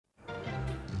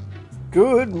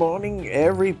Good morning,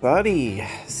 everybody.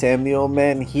 Sam the Old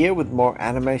Man here with more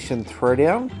animation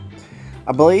throwdown.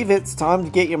 I believe it's time to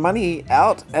get your money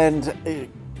out and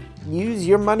use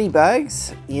your money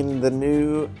bags in the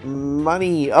new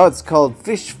money. Oh, it's called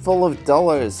Fishful of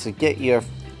Dollars. So get your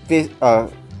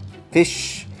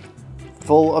fish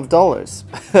full of dollars.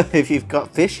 If you've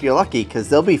got fish, you're lucky because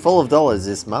they'll be full of dollars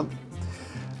this month.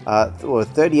 With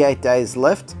 38 days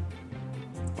left.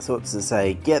 So it's to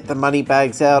say, get the money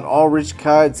bags out. All rich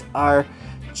cards are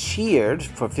cheered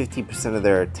for 50% of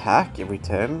their attack every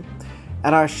turn,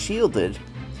 and are shielded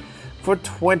for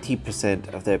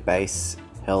 20% of their base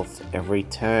health every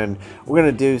turn. We're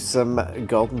going to do some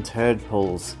golden turd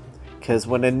pulls, because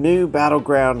when a new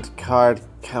battleground card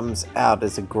comes out,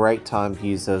 it's a great time to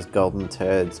use those golden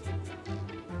turds.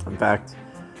 In fact,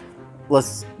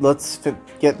 let's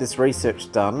get this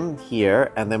research done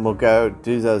here, and then we'll go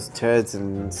do those turds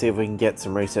and see if we can get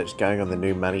some research going on the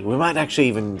new money. We might actually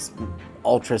even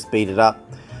ultra speed it up.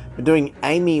 We're doing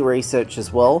Amy research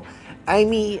as well.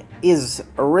 Amy is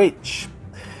rich.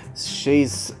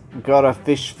 She's got a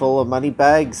fish full of money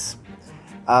bags,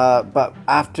 but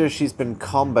after she's been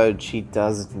comboed, she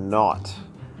does not.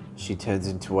 She turns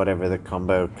into whatever the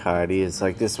combo card is.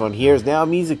 Like this one here is now a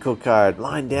musical card.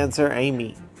 Line dancer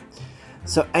Amy.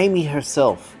 So Amy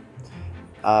herself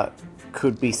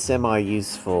could be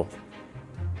semi-useful.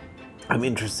 I'm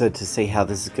interested to see how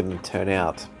this is going to turn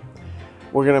out.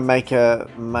 We're going to make a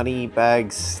money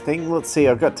bags thing. Let's see,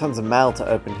 I've got tons of mail to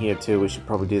open here too. We should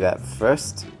probably do that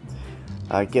first.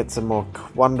 Get some more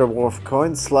Wonder Wharf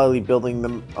coins, slowly building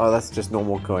them. Oh, that's just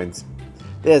normal coins.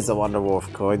 There's the Wonder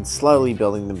Wharf coins, slowly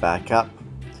building them back up.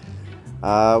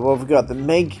 Well, we've got the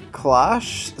Meg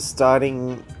Clash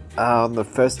starting on the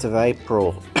 1st of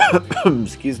April.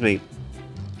 Excuse me.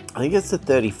 I think it's the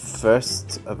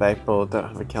 31st of April. I don't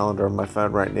have a calendar on my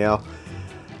phone right now,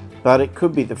 but it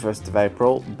could be the 1st of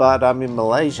April. But I'm in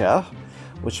Malaysia,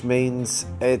 which means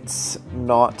it's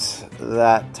not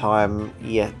that time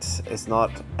yet. It's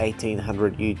not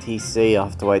 1800 UTC. I'll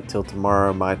have to wait till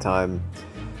tomorrow my time.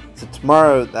 So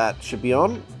tomorrow that should be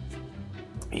on.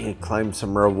 Yeah, claim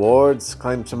some rewards,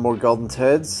 claim some more golden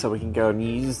turds so we can go and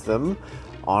use them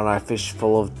on our fish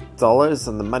full of dollars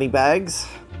and the money bags.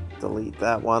 Delete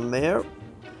that one there.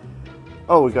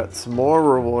 Oh, we got some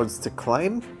more rewards to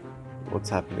claim. What's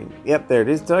happening? Yep, there it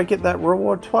is. Did I get that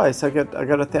reward twice? I got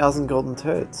 1,000 golden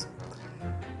turds.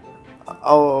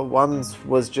 Oh, one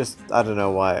was just, I don't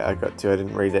know why I got two. I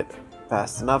didn't read it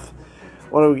fast enough.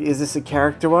 What is this, a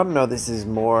character one? No, this is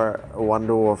more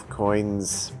Wonder Wharf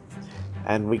coins.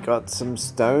 And we got some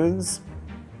stones.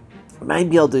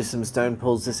 Maybe I'll do some stone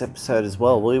pulls this episode as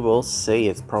well. We will see.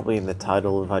 It's probably in the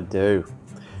title if I do.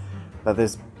 But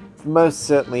there's most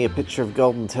certainly a picture of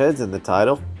golden turds in the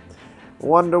title.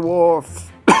 Wonder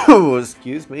Wharf. Oh,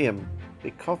 excuse me, a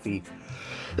bit coffee.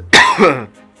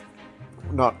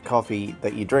 Not coffee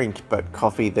that you drink, but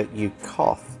coffee that you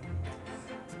cough.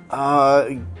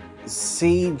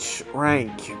 Siege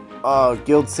rank.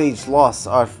 Guild Siege loss.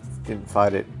 I didn't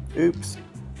fight it. Oops.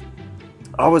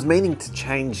 I was meaning to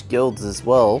change guilds as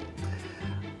well,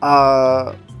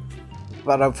 but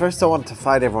first I want to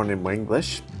fight everyone in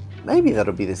English. Maybe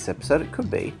that'll be this episode, it could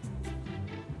be.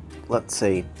 Let's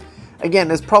see.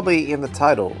 Again, it's probably in the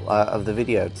title of the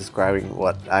video describing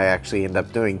what I actually end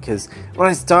up doing, because when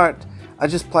I start, I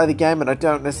just play the game and I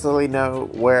don't necessarily know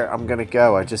where I'm going to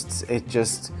go. I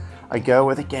go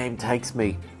where the game takes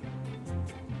me.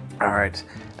 Alright,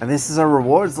 and this is our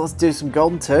rewards. Let's do some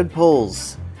golden turd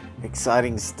pulls.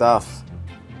 Exciting stuff.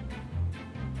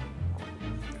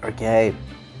 Okay,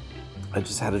 I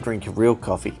just had a drink of real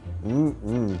coffee.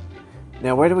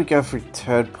 Now, where do we go for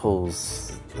turd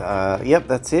pulls? Yep,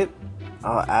 that's it.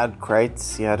 Add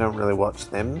crates. Yeah, I don't really watch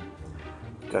them.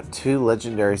 Got 2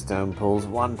 legendary stone pulls,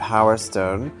 1 power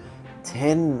stone,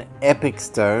 10 epic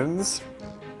stones,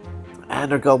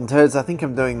 and our golden turds. I think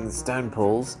I'm doing the stone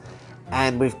pulls,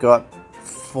 and we've got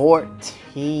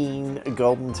 14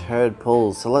 golden turd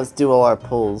pulls. So let's do all our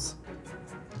pulls.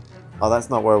 Oh, that's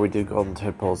not where we do golden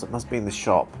turd pulls. It must be in the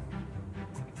shop.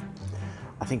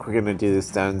 I think we're going to do the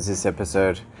stones this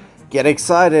episode. Get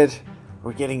excited!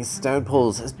 We're getting stone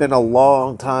pulls. It's been a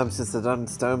long time since I've done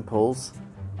stone pulls.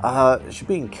 It should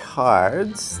be in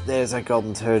cards. There's our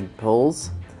golden turd pulls.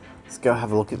 Let's go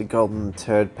have a look at the golden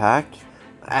turd pack.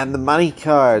 And the money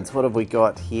cards. What have we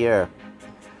got here?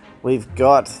 We've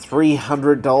got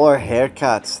 $300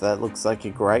 haircuts. That looks like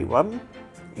a great one.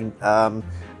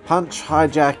 Punch,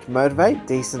 hijack, motivate.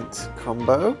 Decent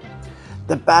combo.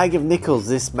 The bag of nickels.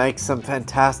 This makes some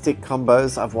fantastic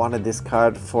combos. I've wanted this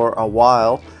card for a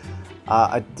while.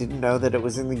 I didn't know that it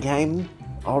was in the game.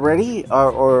 already,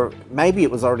 or maybe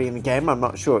it was already in the game, I'm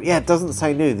not sure. Yeah, it doesn't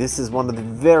say new. This is one of the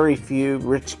very few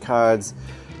rich cards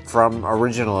from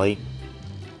originally,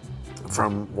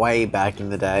 from way back in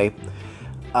the day.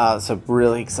 So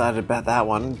really excited about that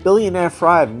one. Billionaire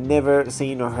Fry, I've never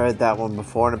seen or heard that one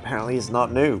before, and apparently it's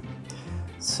not new.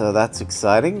 So that's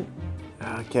exciting.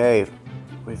 Okay,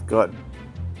 we've got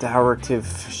Decorative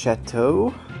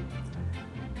Chateau.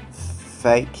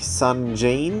 Fake Sun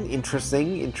Gene,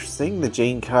 interesting. The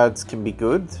Gene cards can be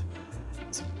good.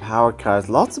 Some power cards,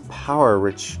 lots of power,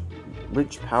 rich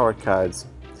power cards.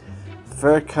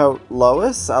 Fur Coat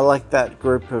Lois, I like that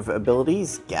group of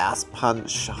abilities. Gas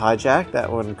Punch Hijack,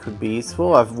 that one could be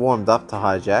useful. I've warmed up to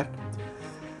Hijack.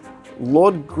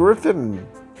 Lord Griffin,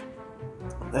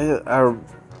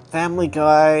 Family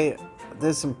Guy.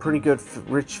 There's some pretty good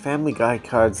rich Family Guy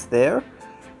cards there.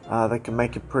 They can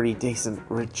make a pretty decent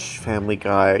rich Family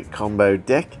Guy combo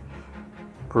deck.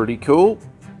 Pretty cool.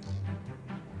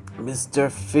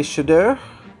 Mr. Fisher.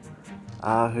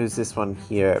 Who's this one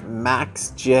here?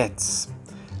 Max Jets.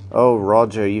 Oh,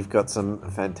 Roger, you've got some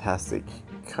fantastic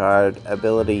card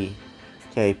ability.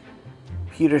 Okay,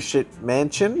 Pewtershit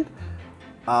Mansion.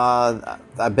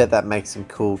 I bet that makes some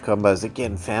cool combos.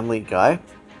 Again, Family Guy.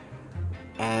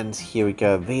 And here we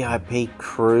go, VIP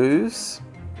Cruise.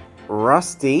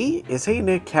 Rusty, is he a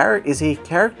new character? Is he a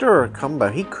character or a combo?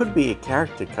 He could be a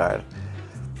character card,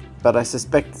 but I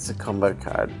suspect it's a combo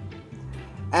card.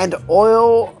 And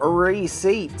Oil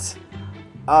Receipt.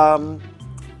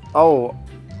 Oh,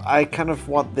 I kind of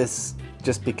want this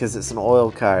just because it's an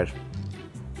oil card.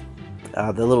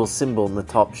 The little symbol in the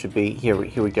top should be here.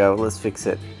 We go. Let's fix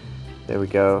it. There we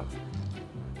go.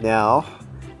 Now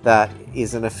that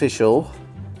is an official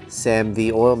Sam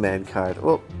the Oil Man card.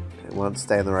 Oh. It won't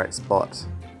stay in the right spot.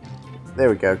 There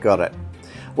we go, got it.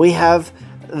 We have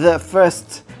the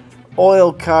first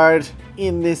oil card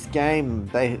in this game.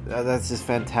 That's just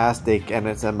fantastic, and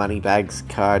it's a Moneybags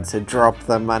card, so drop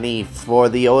the money for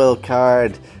the oil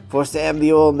card, for Sam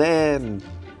the Oil Man.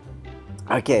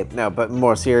 Okay, no, but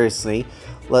more seriously,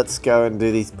 let's go and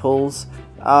do these pulls.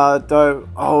 Oh,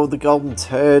 the Golden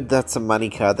Turd, that's a money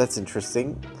card, that's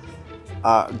interesting.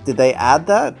 Did they add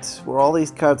that? Were all these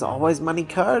cards always money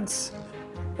cards?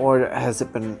 Or has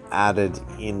it been added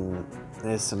in?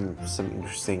 There's some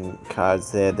interesting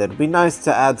cards there that'd be nice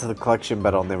to add to the collection,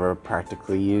 but I'll never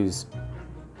practically use.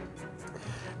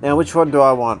 Now, which one do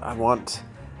I want? I want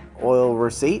Oil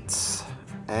Receipts,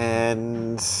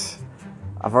 and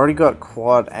I've already got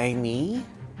Quad Amy.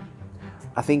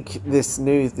 I think this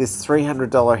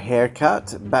 $300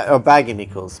 haircut, bag of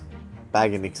nickels.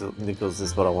 Bag of nickels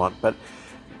is what I want, but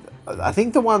I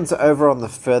think the ones over on the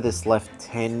furthest left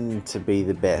tend to be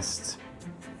the best.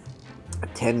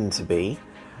 Tend to be.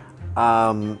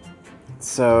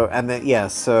 So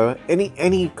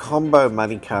any combo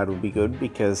money card would be good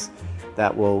because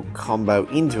that will combo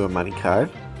into a money card.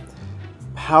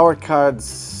 Power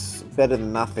cards better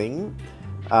than nothing.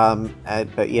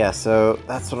 But yeah, so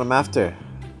that's what I'm after.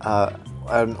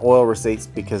 And Oil Receipts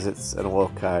because it's an oil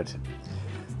card.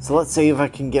 So let's see if I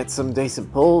can get some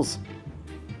decent pulls.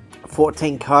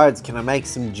 14 cards. Can I make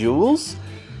some jewels?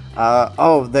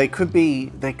 Oh, they could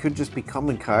just be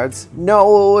common cards.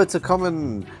 No, it's a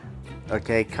common.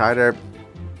 Okay, Carter,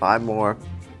 buy more.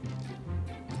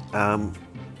 And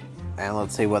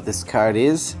let's see what this card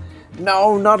is.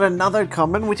 No, not another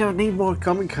common. We don't need more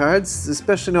common cards,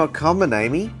 especially not common,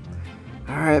 Amy.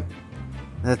 All right,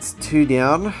 that's 2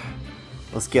 down.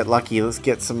 Let's get lucky. Let's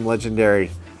get some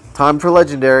legendary. Time for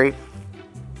legendary.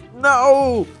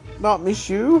 No, not Miss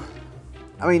You.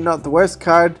 I mean, not the worst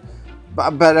card,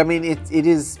 but I mean, it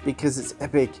is because it's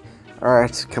epic. All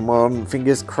right, come on,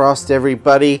 fingers crossed,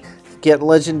 everybody. Get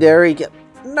legendary.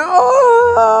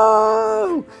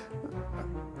 No.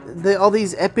 All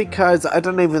these epic cards, I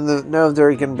don't even know if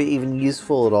they're going to be even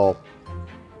useful at all.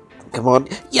 Come on,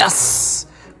 yes.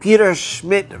 Peter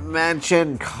Schmidt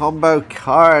Mansion combo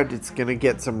card. It's going to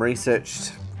get some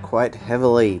researched quite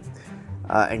heavily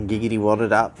and giggity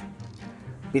wadded up.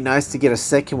 Be nice to get a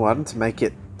second one to make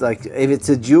it, like, if it's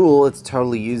a duel, it's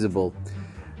totally usable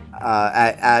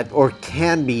or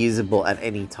can be usable at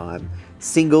any time.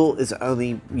 Single is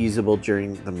only usable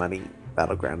during the money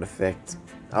battleground effect.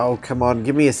 Oh, come on,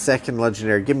 give me a second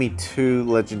legendary. Give me 2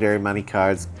 legendary money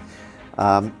cards.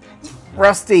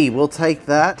 Rusty, we'll take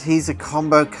that. He's a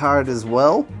combo card as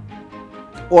well.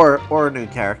 Or a new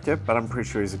character, but I'm pretty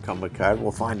sure he's a combo card.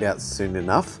 We'll find out soon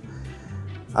enough.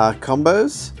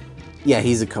 Combos? Yeah,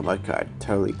 he's a combo card.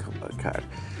 Totally combo card.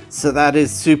 So that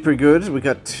is super good. We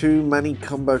got 2 money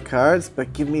combo cards,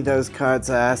 but give me those cards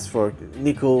I asked for.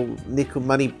 Nickel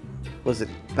money, was it?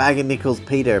 Bag of Nickels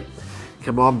Peter.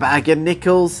 Come on, bag of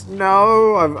nickels.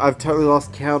 No, I've totally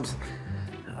lost count.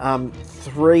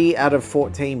 3 out of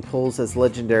 14 pulls as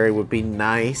legendary would be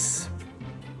nice.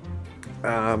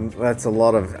 That's a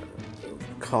lot of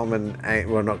common,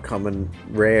 well, not common,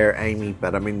 rare Amy,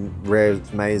 but I mean, rare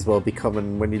may as well be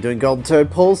common when you're doing golden turd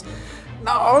pulls.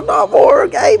 No, not more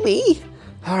Amy.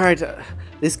 Alright,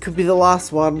 this could be the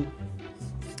last one.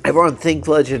 Everyone think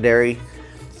legendary.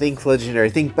 Think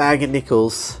legendary. Think bag of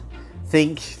nickels.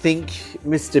 Think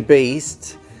Mr.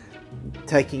 Beast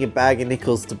taking a bag of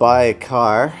nickels to buy a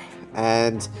car.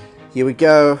 And here we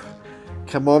go.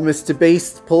 Come on, Mr.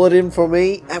 Beast, pull it in for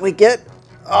me. And we get...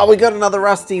 Oh, we got another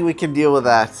Rusty. We can deal with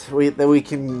that. We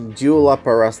can duel up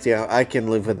a Rusty. I can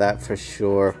live with that for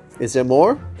sure. Is there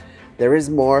more? There is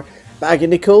more. Bag of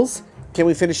nickels. Can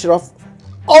we finish it off?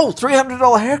 Oh,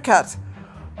 $300 haircut.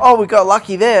 Oh, we got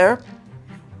lucky there.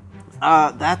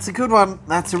 That's a good one.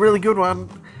 That's a really good one.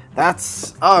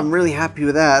 That's... Oh, I'm really happy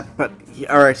with that. But,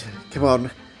 alright, come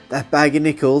on. That bag of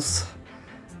nickels.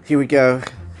 Here we go.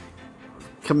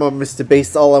 Come on, Mr.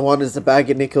 Beast. All I want is a bag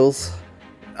of nickels.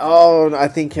 Oh, I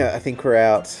think we're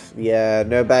out. Yeah,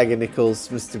 no bag of nickels.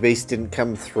 Mr. Beast didn't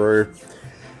come through.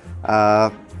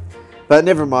 But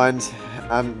never mind.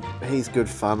 He's good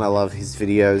fun. I love his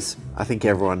videos. I think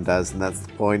everyone does, and that's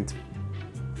the point.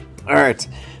 Alright.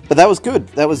 But that was good.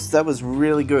 That was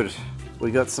really good. We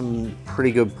got some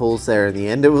pretty good pulls there in the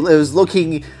end. It was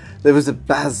looking... There was a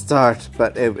bad start,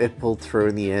 but it pulled through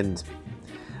in the end.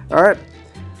 Alright.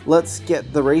 Let's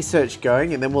get the research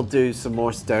going, and then we'll do some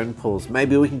more stone pulls.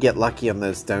 Maybe we can get lucky on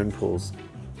those stone pulls.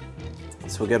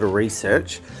 So we'll go to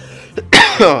research.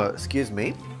 Excuse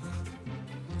me.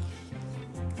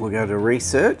 We'll go to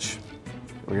research.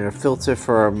 We're going to filter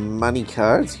for our money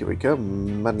cards. Here we go.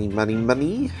 Money, money,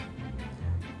 money.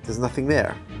 There's nothing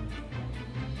there.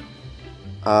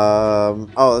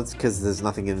 Oh, that's because there's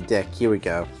nothing in the deck. Here we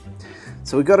go.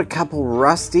 So we got a couple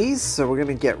Rusties. So we're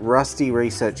going to get Rusty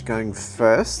research going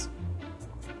first.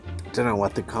 Don't know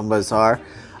what the combos are.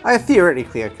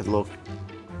 Theoretically I could look.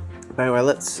 But anyway,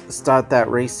 let's start that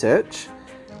research.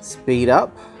 Speed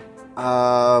up.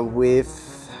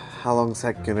 With how long is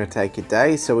that going to take a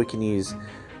day? So we can use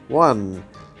 1,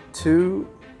 2,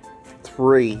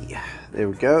 3. There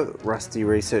we go. Rusty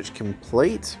research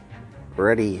complete.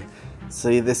 Ready.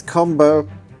 See this combo.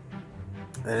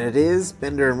 And it is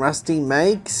Bender and Rusty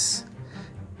makes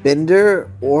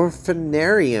Bender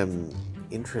Orphanarium.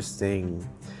 Interesting.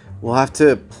 We'll have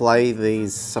to play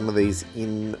some of these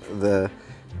in the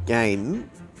game.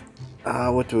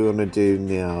 What do we want to do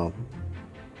now?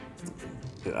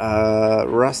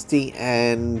 Rusty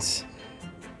and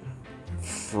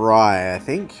Fry, I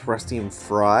think. Rusty and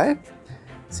Fry.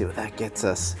 Let's see what that gets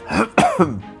us.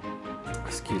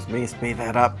 Excuse me, speed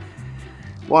that up.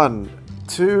 1,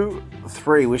 2,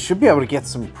 3. We should be able to get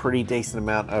some pretty decent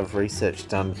amount of research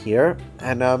done here.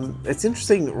 And it's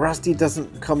interesting, Rusty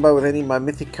doesn't combo with any of my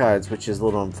mythic cards, which is a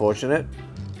little unfortunate.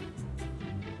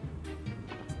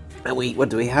 And what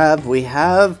do we have? We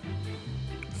have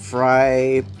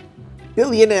Fry,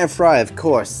 Billionaire Fry, of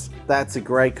course. That's a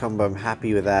great combo. I'm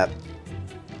happy with that.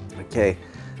 Okay,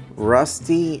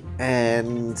 Rusty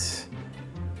and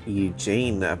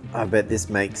Eugene. I bet this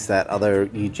makes that other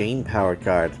Eugene power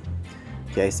card.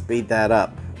 Okay, speed that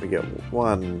up. We go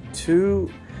 1, 2,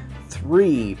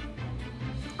 3.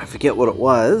 I forget what it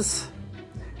was,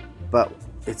 but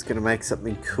it's going to make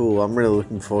something cool. I'm really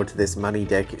looking forward to this money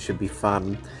deck. It should be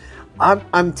fun.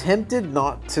 I'm tempted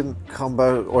not to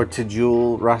combo or to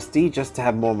duel Rusty just to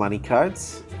have more money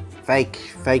cards.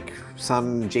 Fake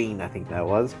Sun Gene, I think that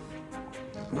was.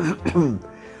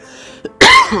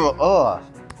 Oh,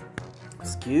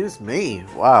 excuse me.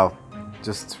 Wow,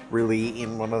 just really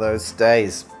in one of those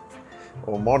days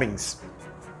or mornings.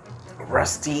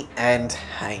 Rusty and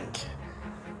Hank.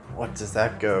 What does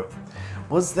that go?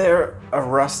 Was there a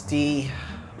Rusty?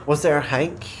 Was there a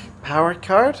Hank power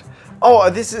card? Oh,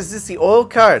 is this the oil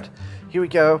card? Here we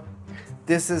go.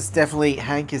 This is definitely,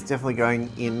 Hank is definitely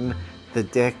going in the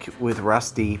deck with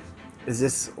Rusty. Is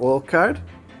this oil card?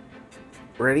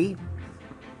 Ready?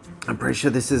 I'm pretty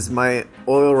sure this is my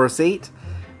oil receipt.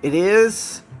 It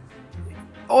is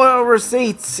oil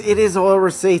receipts. It is oil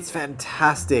receipts.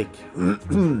 Fantastic.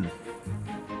 I'm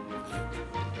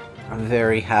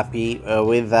very happy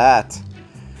with that.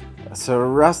 So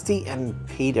Rusty and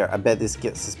Peter. I bet this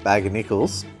gets us bag of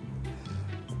nickels.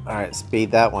 Alright,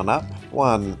 speed that one up.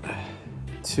 1,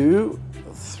 2,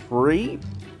 3.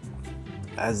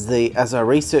 As our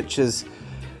researchers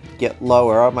get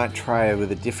lower, I might try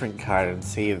with a different card and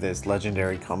see if there's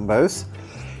legendary combos.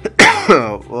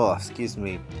 Oh, excuse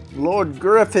me. Lord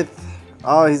Griffith.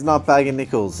 Oh, he's not bag of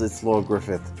nickels. It's Lord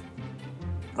Griffith.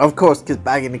 Of course, because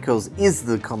Bag of Nickels is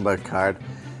the combo card,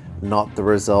 not the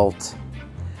result.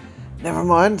 Never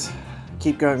mind.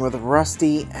 Keep going with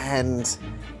Rusty and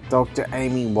Dr.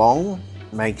 Amy Wong.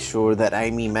 Make sure that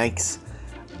Amy makes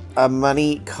a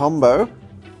money combo.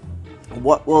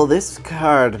 What will this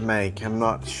card make? I'm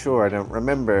not sure. I don't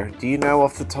remember. Do you know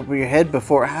off the top of your head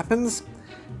before it happens?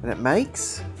 And it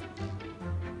makes?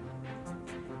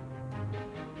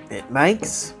 It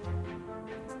makes?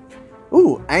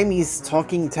 Ooh, Amy's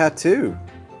talking tattoo.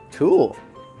 Cool.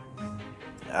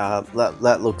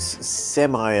 That looks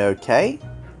semi-okay.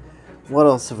 What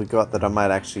else have we got that I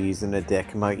might actually use in a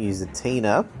deck? I might use a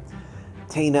Tina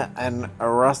and a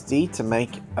Rusty to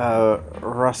make a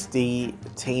Rusty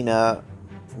Tina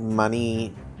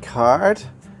money card.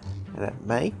 And it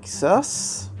makes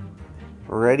us...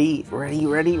 Ready.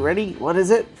 What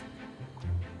is it?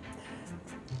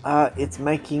 It's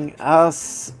making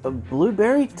us a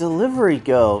Blueberry Delivery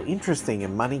Girl. Interesting, a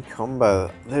money combo.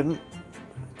 Then,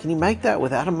 can you make that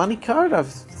without a money card? I've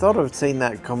thought I've seen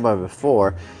that combo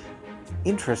before.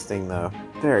 Interesting though,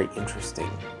 very interesting.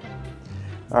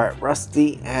 Alright,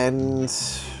 Rusty and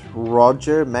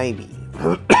Roger, maybe.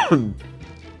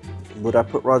 Would I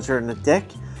put Roger in the deck?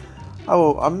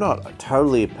 Oh, I'm not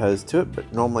totally opposed to it,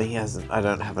 but normally he hasn't. I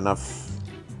don't have enough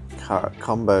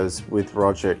combos with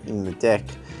Roger in the deck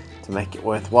to make it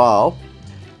worthwhile.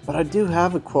 But I do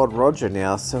have a quad Roger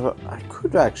now, so I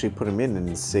could actually put him in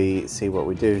and see what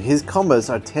we do. His combos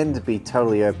I tend to be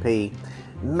totally OP.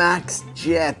 Max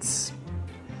Jets.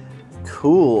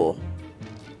 Cool.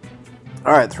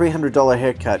 Alright, $300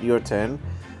 haircut, your turn.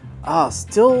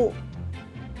 Still...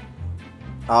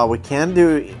 we can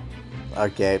do...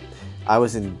 Okay, I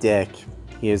was in deck.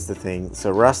 Here's the thing.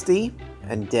 So Rusty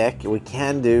and deck, we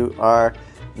can do our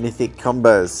mythic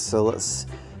combos. So let's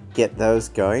get those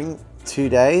going. 2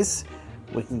 days.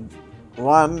 We can...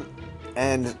 1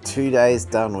 and 2 days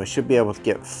done. We should be able to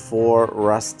get 4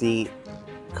 Rusty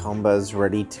combos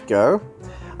ready to go.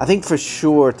 I think for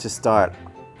sure to start,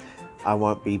 I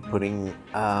won't be putting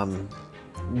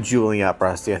dueling up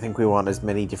Rusty. I think we want as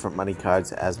many different money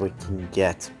cards as we can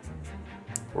get.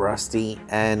 Rusty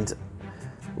and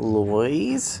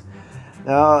Louise.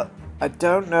 Now, I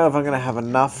don't know if I'm going to have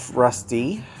enough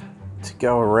Rusty to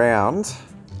go around.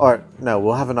 Or, no,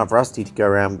 we'll have enough Rusty to go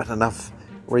around, but enough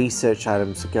research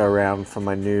items to go around for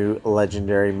my new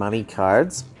legendary money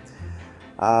cards.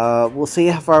 We'll see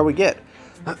how far we get.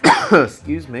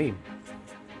 Excuse me.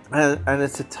 And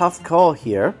it's a tough call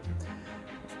here.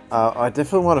 I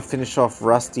definitely want to finish off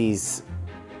Rusty's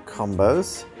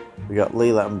combos. We got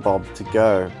Leela and Bob to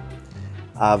go.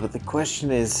 But the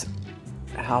question is,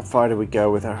 how far do we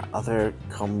go with our other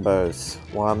combos?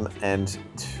 1 and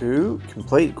 2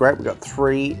 complete. Great, we got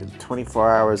 3 24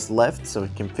 hours left, so we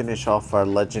can finish off our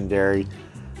legendary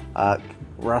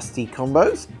Rusty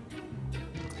combos.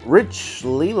 Rich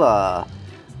Leela.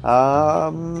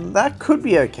 That could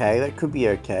be okay. That could be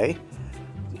okay.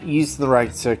 Used in the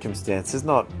right circumstances.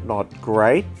 Not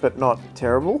great, but not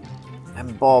terrible.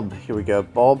 And Bob. Here we go.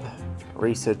 Bob.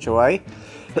 Research away.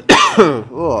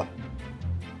 Oh.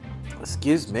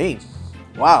 Excuse me.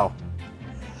 Wow.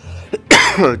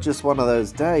 Just one of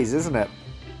those days, isn't it?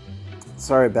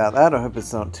 Sorry about that. I hope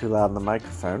it's not too loud on the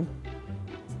microphone.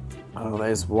 Oh,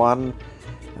 there's 1.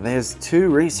 And there's 2.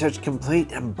 Research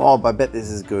complete. And Bob. I bet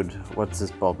this is good. What's this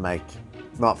Bob make?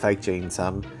 Not fake Gene,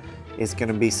 son. It's going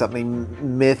to be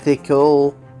something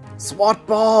mythical. SWAT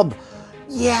Bob!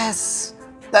 Yes!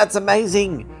 That's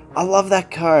amazing! I love that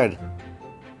card.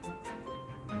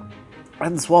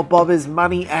 And SWAT Bob is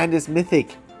money and is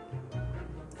mythic.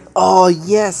 Oh,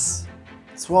 yes!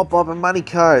 SWAT Bob and money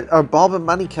card. Or Bob and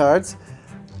money cards.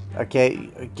 Okay,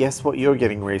 guess what you're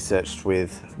getting researched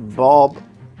with. Bob.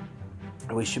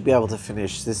 We should be able to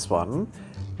finish this one.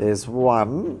 There's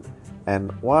 1.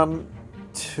 And 1,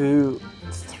 2,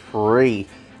 3.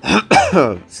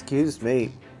 Excuse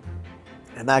me.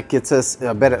 And that gets us,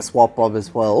 I bet, at Swap Bob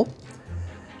as well.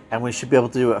 And we should be able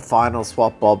to do a final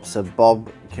Swap Bob, so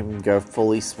Bob can go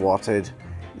fully swatted.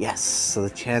 Yes, so the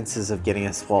chances of getting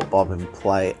a Swap Bob in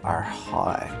play are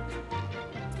high.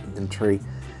 Inventory.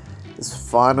 This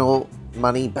final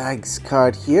money bags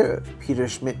card here, Peter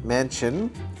Schmidt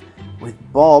Mansion with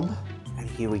Bob. And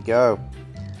here we go.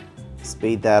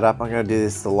 Speed that up. I'm going to do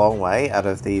this the long way out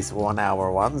of these 1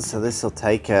 hour ones. So this will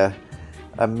take a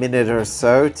minute or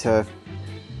so to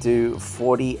do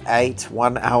 48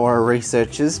 1 hour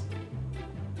researches.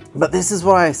 But this is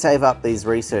why I save up these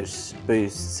research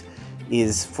boosts,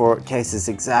 is for cases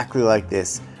exactly like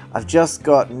this. I've just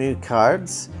got new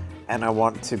cards and I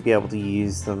want to be able to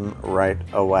use them right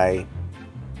away.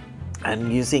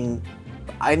 And using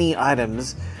any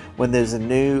items when there's a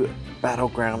new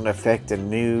battleground effect and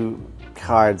new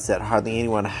cards that hardly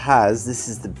anyone has, this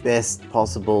is the best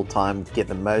possible time to get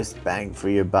the most bang for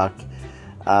your buck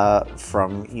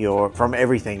from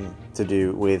everything to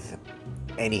do with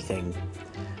anything.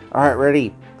 Alright,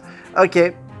 ready?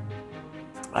 Okay.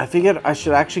 I figured I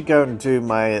should actually go and do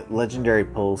my legendary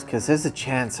pulls, because there's a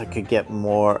chance I could get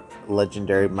more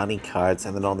legendary money cards,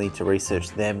 and then I'll need to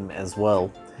research them as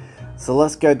well. So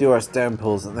let's go do our stone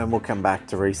pulls, and then we'll come back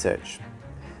to research.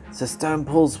 So stone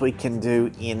pulls we can do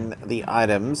in the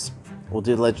items. We'll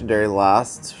do legendary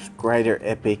last. Greater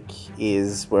epic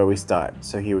is where we start.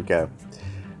 So here we go.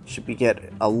 Should we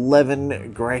get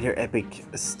 11 greater epic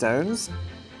stones?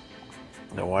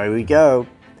 And away we go.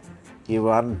 You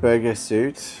want burger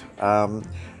suit.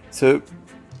 So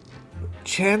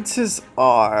chances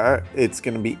are it's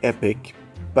going to be epic,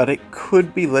 but it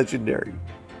could be legendary.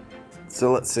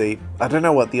 So let's see. I don't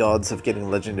know what the odds of getting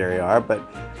legendary are, but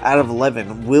out of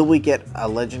 11, will we get a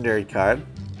legendary card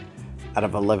out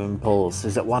of 11 pulls?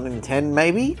 Is it 1 in 10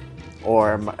 maybe?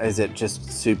 Or is it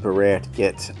just super rare to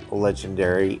get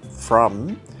legendary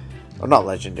from, or not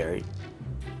legendary?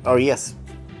 Oh yes,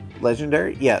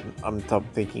 legendary? Yeah, I'm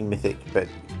thinking mythic, but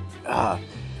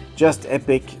just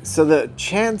epic. So the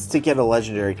chance to get a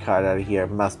legendary card out of here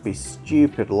must be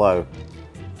stupid low.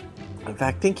 In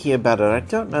fact, thinking about it, I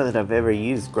don't know that I've ever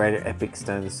used greater epic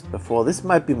stones before. This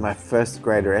might be my first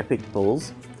greater epic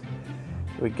pulls.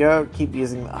 Here we go, keep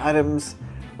using the items,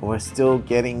 and we're still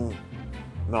getting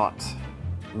not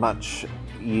much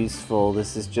useful.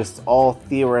 This is just all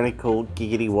theoretical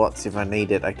giggity watts. If I need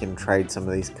it, I can trade some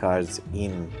of these cards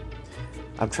in.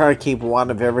 I'm trying to keep one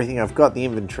of everything. I've got the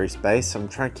inventory space, so I'm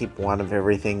trying to keep one of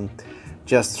everything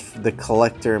just for the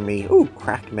collector and me. Ooh,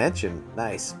 crack mansion,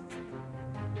 nice.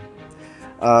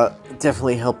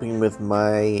 Definitely helping with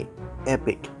my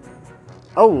epic.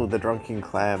 Oh, the drunken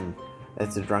clam.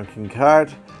 That's a drunken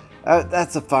card.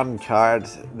 That's a fun card.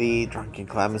 The drunken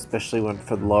clam especially went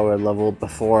for the lower level.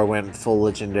 Before I went full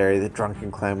legendary, the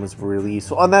drunken clam was really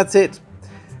useful. And that's it.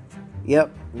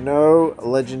 Yep, no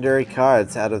legendary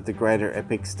cards out of the greater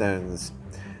epic stones.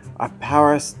 Our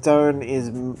power stone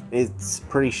it's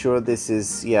pretty sure this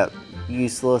is, yeah,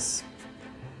 useless.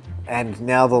 And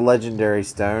now the legendary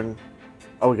stone.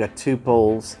 Oh, we got 2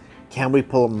 pulls. Can we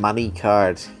pull a money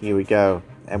card? Here we go.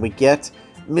 And we get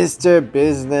Mr.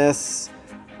 Business.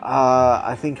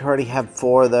 I think I already have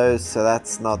 4 of those, so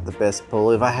that's not the best pull.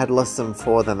 If I had less than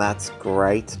 4, then that's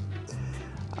great.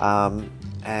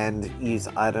 And use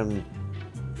item.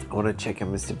 I want to check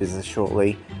on Mr. Business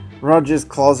shortly. Roger's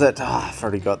Closet. I've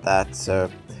already got that,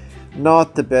 so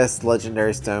not the best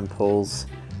legendary stone pulls.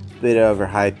 Bit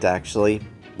overhyped, actually.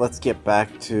 Let's get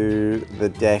back to the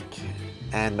deck.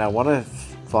 And I want to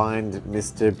find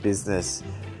Mr. Business.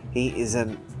 He is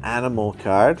an animal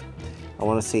card. I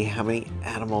want to see how many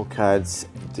animal cards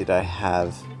did I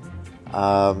have.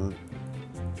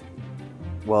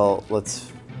 Well, let's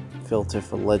filter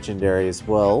for legendary as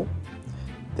well.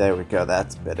 There we go,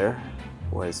 that's better.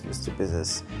 Where's Mr.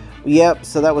 Business? Yep,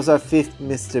 so that was our 5th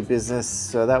Mr. Business.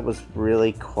 So that was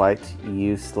really quite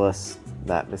useless,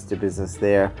 that Mr. Business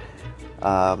there.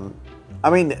 I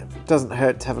mean, it doesn't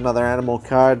hurt to have another animal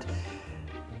card,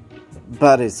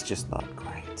 but it's just not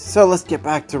great. So let's get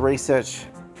back to research,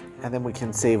 and then we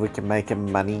can see if we can make a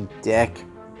money deck,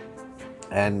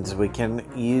 and we can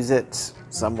use it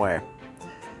somewhere.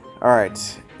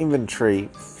 Alright, inventory,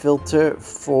 filter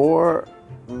for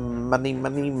money,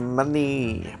 money,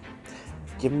 money.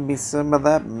 Give me some of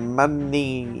that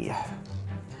money.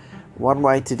 One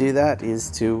way to do that is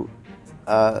to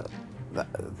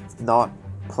not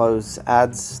close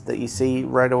ads that you see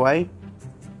right away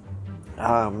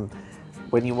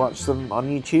when you watch them on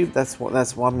YouTube.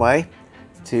 That's one way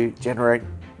to generate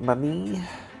money.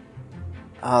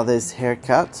 There's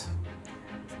haircut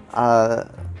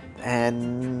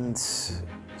and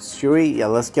Stewie. Yeah,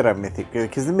 let's get our mythic,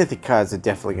 because the mythic cards are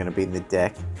definitely going to be in the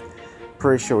deck.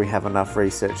 Pretty sure we have enough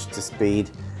research to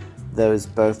speed those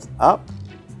both up.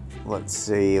 Let's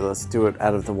see, let's do it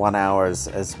out of the 1 hours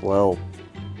as well.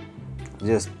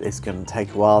 It's going to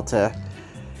take a while to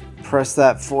press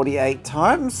that 48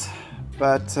 times,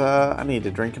 but I need a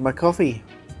drink of my coffee.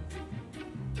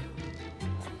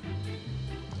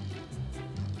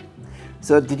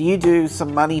 So did you do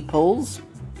some money pulls?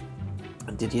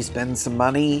 Did you spend some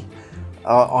money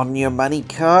on your money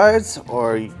cards,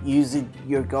 or using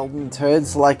your golden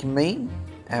turds like me?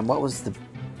 And what was the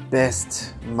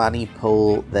best money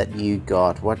pull that you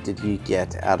got? What did you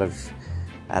get out of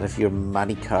your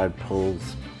money card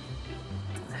pulls?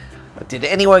 Did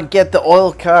anyone get the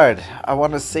oil card? I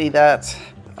want to see that.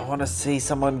 I want to see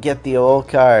someone get the oil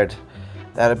card.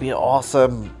 That'd be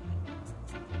awesome.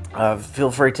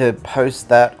 Feel free to post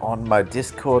that on my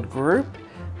Discord group.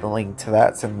 The link to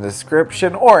that's in the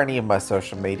description, or any of my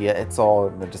social media. It's all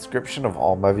in the description of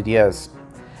all my videos.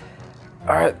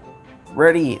 Alright,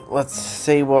 ready. Let's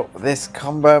see what this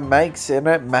combo makes. And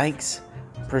it makes,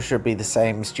 I'm pretty sure it'd be the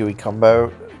same Stewie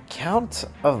combo. Count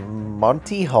of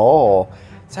Monty Hall.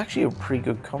 It's actually a pretty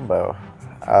good combo.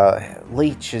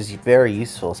 Leech is very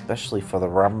useful, especially for the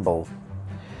Rumble.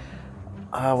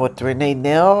 What do we need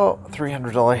now?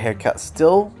 $300 haircut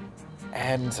still.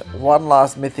 And one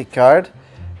last mythic card.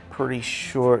 Pretty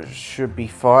sure it should be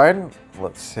fine.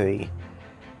 Let's see.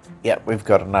 Yep, we've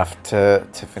got enough to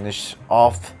finish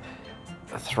off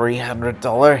a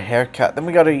 $300 haircut. Then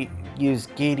we got to use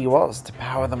Geedy Walls to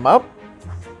power them up.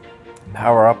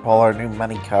 Power up all our new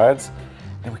money cards.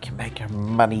 Then we can make a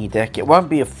money deck. It won't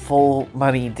be a full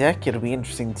money deck. It'll be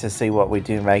interesting to see what we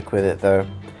do make with it though.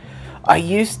 I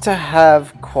used to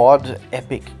have quad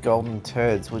epic golden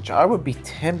turds, which I would be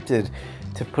tempted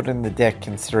to put in the deck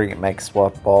considering it makes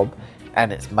Swap Bob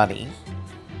and it's money.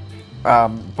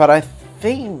 But I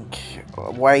think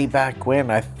way back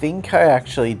when, I think I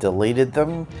actually deleted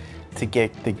them to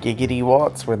get the Giggity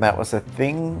Watts when that was a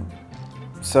thing.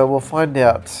 So we'll find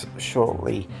out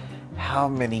shortly how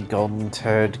many golden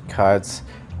turd cards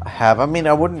I have. I mean,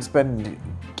 I wouldn't spend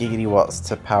Giggity Watts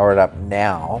to power it up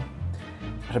now.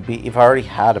 It'd be, if I already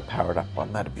had a powered up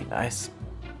one, that'd be nice.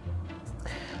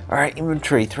 Alright,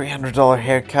 inventory, $300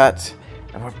 haircut,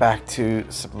 and we're back to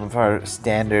some of our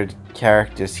standard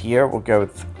characters here. We'll go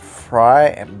with Fry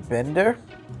and Bender.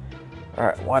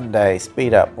 Alright, 1 day,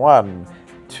 speed up, 1,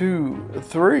 2,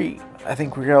 3. I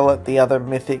think we're gonna let the other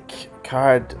mythic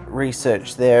card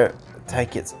research there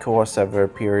take its course over a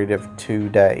period of 2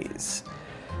 days.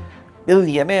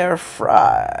 Billionaire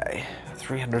Fry,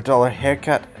 $300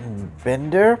 haircut and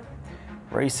Bender.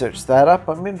 Research that up.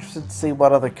 I'm interested to see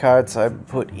what other cards I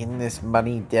put in this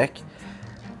money deck.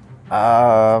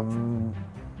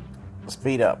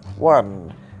 Speed up.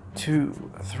 1,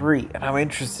 2, 3. And I'm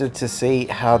interested to see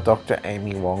how Dr.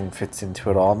 Amy Wong fits into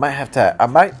it all.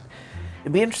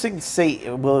 It'd be interesting to see,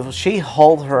 will she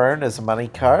hold her own as a money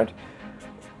card?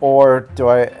 Or do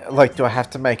I have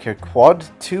to make her quad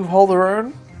to hold her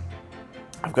own?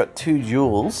 I've got 2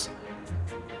 jewels.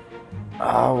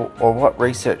 Or what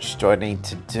research do I need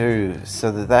to do?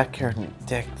 So that current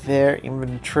deck there,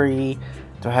 inventory.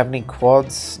 Do I have any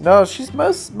quads? No, she's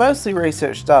mostly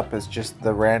researched up as just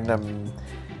the random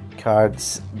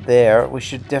cards there. We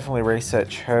should definitely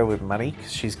research her with money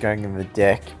because she's going in the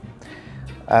deck.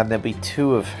 And there'll be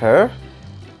 2 of her.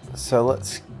 So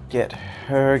let's get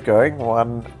her going.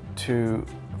 1, 2,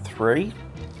 3.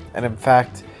 And in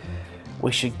fact,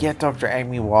 we should get Dr.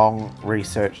 Amy Wong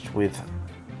researched with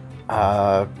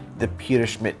the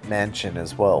Pewterschmidt Mansion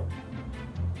as well.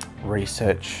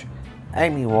 Research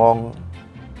Amy Wong.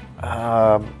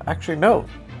 Actually, no.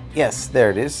 Yes, there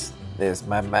it is. There's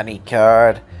my money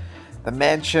card. The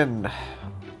mansion.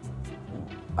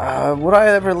 Would I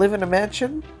ever live in a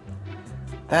mansion?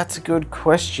 That's a good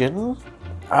question.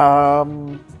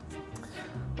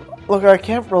 Look, I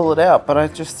can't rule it out, but I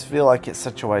just feel like it's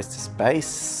such a waste of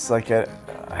space. Like,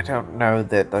 I don't know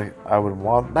that I would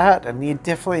want that, and you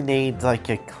definitely need like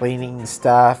a cleaning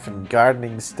staff and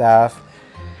gardening staff,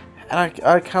 and I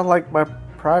kind of like my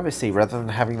privacy rather than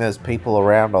having those people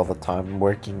around all the time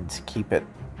working to keep it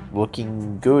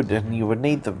looking good, and you would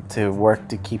need them to work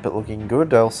to keep it looking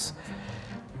good, else,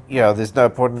 you know, there's no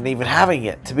point in even having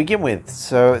it to begin with.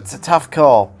 So it's a tough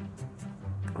call,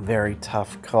 very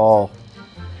tough call.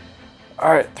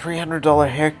 Alright, $300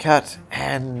 haircut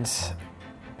and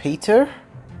Peter.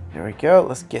 There we go.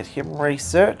 Let's get him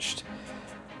researched.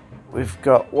 We've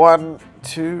got 1,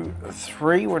 2,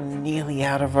 3. We're nearly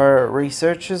out of our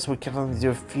researches. We can only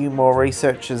do a few more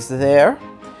researches there.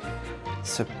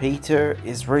 So Peter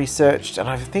is researched, and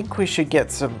I think we should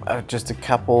get some just a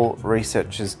couple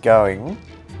researches going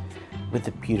with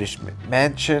the Pewterschmidt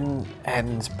Mansion,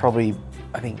 and probably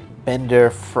I think Bender,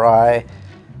 Fry,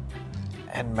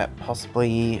 and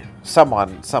possibly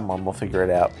someone will figure it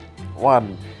out.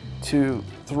 1, 2,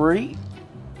 3.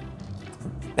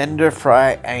 Bender,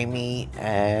 Fry, Amy,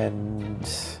 and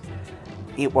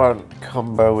it won't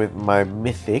combo with my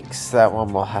mythics. That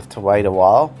one will have to wait a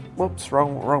while. Whoops,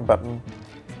 wrong button.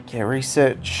 Okay,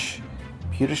 research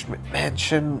Pewterschmidt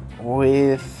Mansion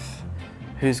with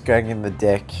who's going in the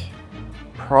deck?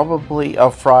 Probably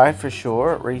Fry for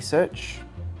sure. Research.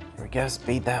 There we go.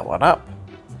 Speed that one up.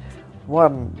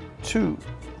 1, 2,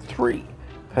 3.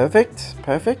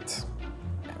 Perfect.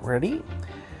 Ready?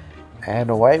 And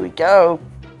away we go.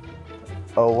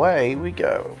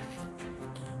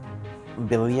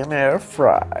 Billionaire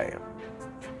Fry.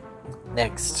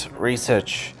 Next,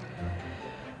 research.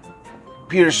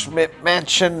 Peter Schmidt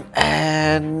Mansion,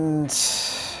 and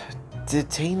did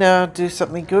Tina do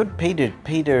something good?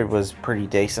 Peter was pretty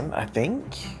decent, I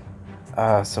think.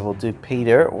 So we'll do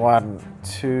Peter. 1,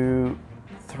 2,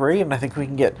 3, and I think we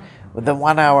can get, with the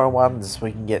 1 hour ones,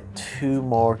 we can get 2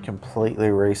 more completely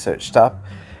researched up,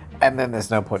 and then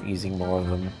there's no point using more of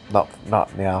them.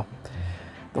 Not now.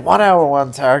 The 1 hour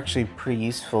ones are actually pretty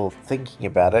useful thinking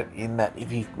about it, in that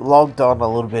if you logged on a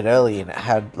little bit early and it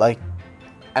had like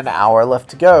an hour left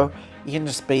to go, you can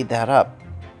just speed that up.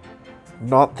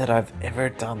 Not that I've ever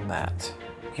done that.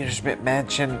 Peter Schmidt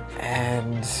Mansion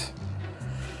and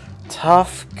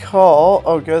tough call.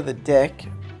 Oh, go to the deck.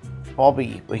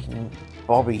 Bobby.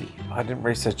 Bobby. I didn't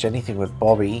research anything with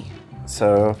Bobby,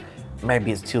 so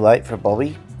maybe it's too late for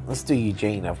Bobby. Let's do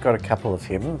Eugene. I've got a couple of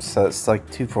him, so it's like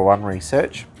 2 for 1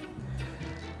 research.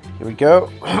 Here we go.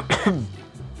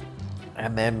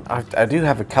 And then I do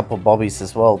have a couple Bobbies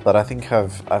as well, but I think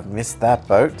I've missed that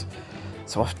boat.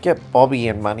 So I'll have to get Bobby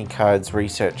and money cards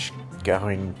research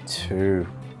going too.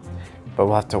 But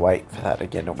we'll have to wait for that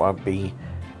again. It won't be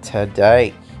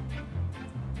today.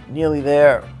 Nearly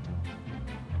there.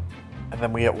 And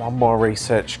then we get 1 more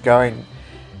research going.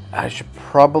 I should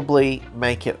probably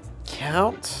make it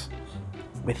count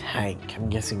with Hank. I'm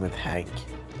guessing with Hank.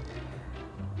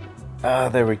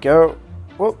 There we go.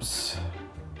 Whoops.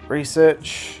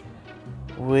 Research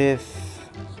with,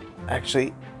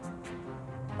 actually,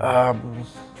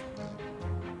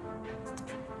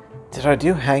 did I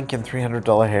do Hank and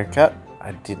 $300 haircut?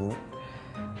 I didn't.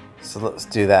 So let's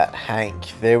do that.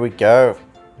 Hank. There we go.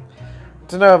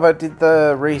 Don't know if I did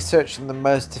the research in the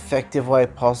most effective way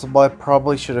possible. I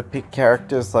probably should have picked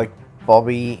characters like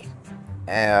Bobby.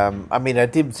 I mean, I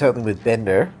did certainly with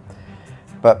Bender.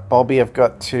 But Bobby I've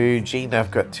got 2, Gina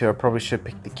I've got 2. I probably should have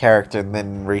picked the character and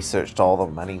then researched all the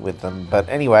money with them. But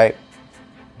anyway,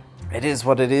 it is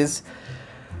what it is.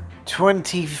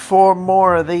 24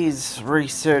 more of these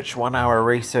research, 1 hour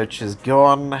research is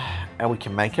gone. And we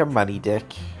can make our money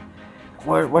deck.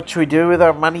 What should we do with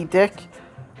our money deck?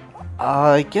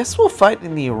 I guess we'll fight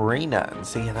in the arena and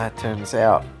see how that turns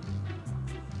out.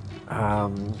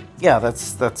 Yeah,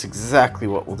 that's exactly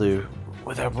what we'll do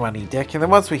with our money deck. And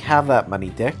then once we have that money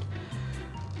deck,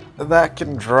 that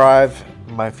can drive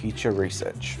my future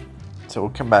research. So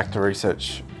we'll come back to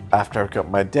research after I've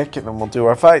got my deck, and then we'll do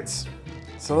our fights.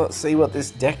 So let's see what this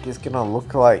deck is gonna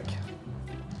look like.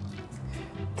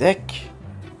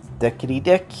 Deckity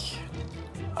deck.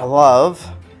 I love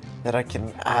that I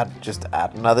can just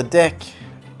add another deck.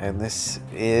 And this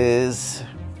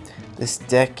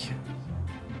deck,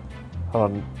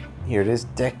 hold on, here it is,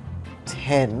 deck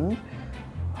 10.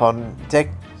 On deck,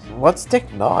 what's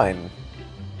deck 9?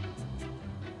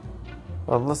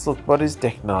 Well, let's look, what is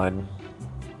deck 9?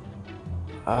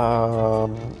 I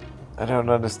don't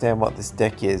understand what this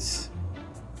deck is.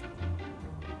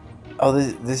 Oh,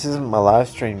 this isn't my live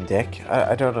stream deck.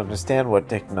 I don't understand what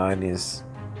deck 9 is.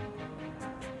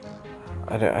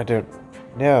 I don't,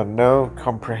 no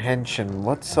comprehension.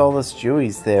 What's all this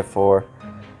Dewey's there for?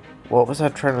 What was I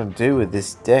trying to do with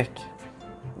this deck?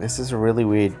 This is a really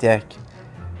weird deck.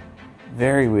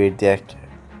 Very weird deck.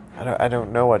 I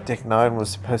don't know what deck 9 was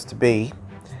supposed to be.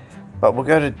 But we'll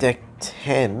go to deck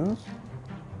 10.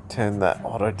 Turn that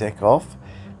auto deck off.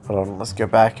 Hold on, let's go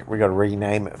back. We got to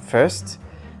rename it first.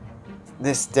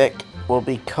 This deck will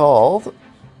be called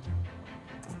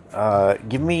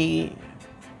Give me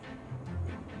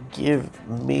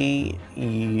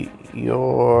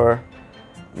your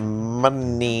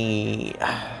money.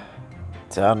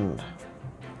 Done.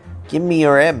 Give me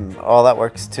your M. Oh, that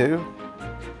works too.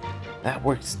 That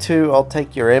works too. I'll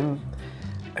take your M.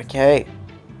 Okay.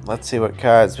 Let's see what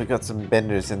cards. We got some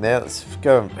benders in there. Let's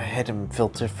go ahead and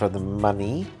filter for the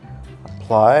money.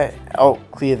 Apply. Oh,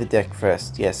 clear the deck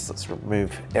first. Yes, let's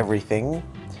remove everything.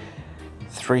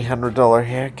 $300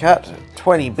 haircut.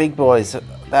 20 big boys.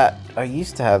 That I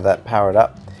used to have that powered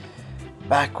up.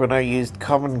 Back when I used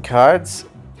common cards.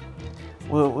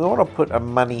 We want to put a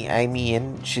money Amy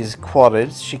in. She's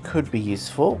quadded. She could be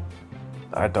useful.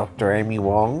 Our Dr. Amy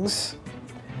Wongs.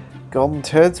 Golden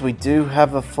Turds. We do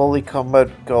have a fully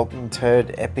comboed Golden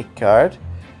Turd epic card.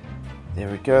 There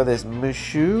we go. There's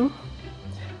Mushu.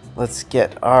 Let's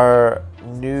get our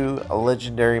new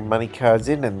legendary money cards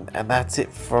in, and that's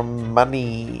it from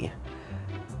money.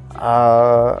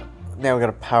 Now we're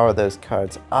going to power those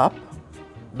cards up.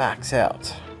 Max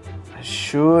out. I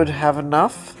should have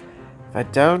enough. If I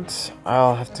don't,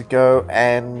 I'll have to go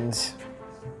and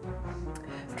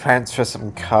transfer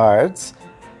some cards.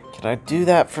 Can I do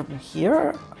that from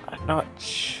here? I Not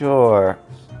sure.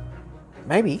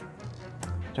 Maybe.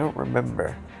 Don't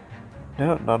remember.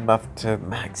 No, not enough to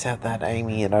max out that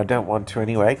Amy, and I don't want to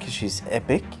anyway because she's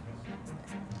epic.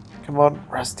 Come on,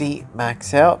 Rusty,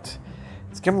 max out.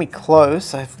 It's going to be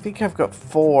close. I think I've got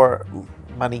 4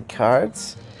 money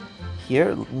cards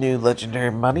here. New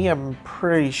legendary money, I'm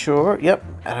pretty sure. Yep,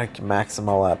 and I can max them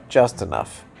all out just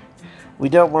enough. We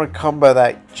don't want to combo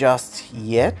that just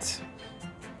yet.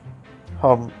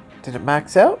 Did it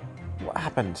max out? What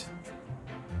happened?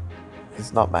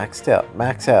 It's not maxed out.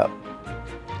 Max out.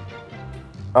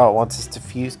 Oh, it wants us to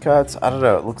fuse cards? I don't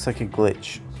know. It looks like a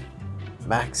glitch.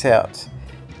 Max out.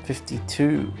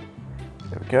 52.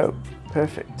 There we go.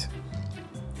 Perfect.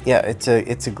 Yeah, it's a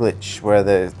glitch where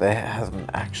they haven't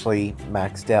actually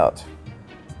maxed out.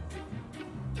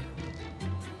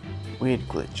 Weird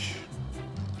glitch.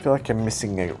 I feel like I'm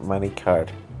missing a money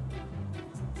card.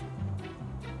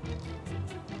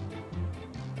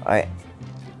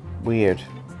 Weird.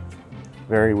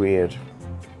 Very weird.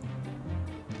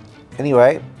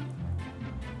 Anyway,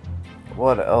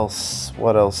 what else?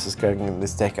 What else is going in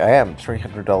this deck? I am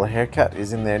 $300 haircut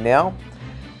is in there now.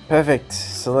 Perfect.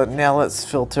 So now let's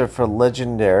filter for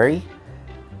legendary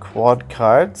quad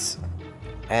cards,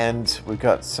 and we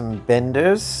got some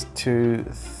benders. 2,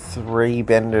 3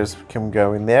 benders can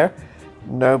go in there.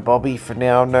 No Bobby for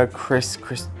now. No Chris.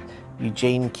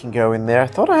 Eugene can go in there. I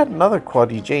thought I had another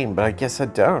quad Eugene, but I guess I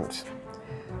don't.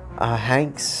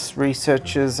 Hank's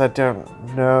researchers, I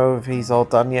don't know if he's all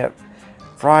done yet.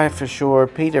 Fry for sure.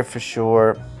 Peter for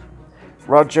sure.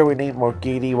 Roger, we need more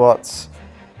Geedy Watts.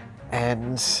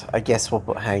 And I guess we'll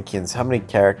put Hank in. So how many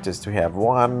characters do we have?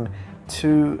 1,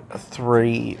 2,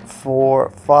 3, 4,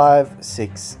 5,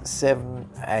 6, 7,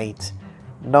 8,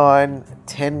 9,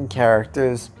 10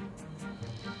 characters.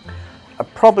 I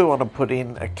probably want to put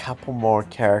in a couple more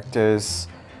characters.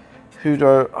 Who do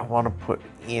I want to put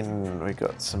in? We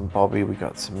got some Bobby, we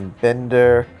got some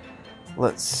Bender.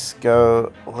 Let's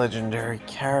go legendary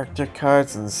character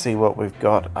cards and see what we've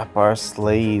got up our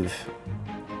sleeve.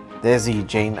 There's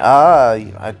Eugene.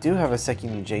 I do have a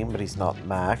second Eugene, but he's not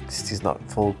maxed. He's not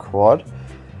full quad.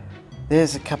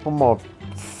 There's a couple more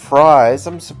Fries.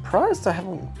 I'm surprised I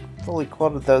haven't fully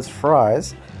quadded those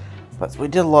Fries. But we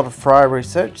did a lot of Fry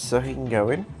research, so he can go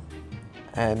in.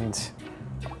 And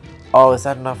oh, is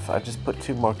that enough? I just put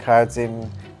 2 more cards in.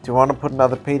 Do you want to put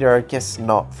another Peter? I guess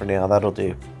not for now. That'll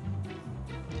do.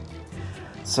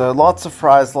 So lots of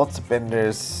Fries, lots of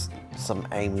Benders, some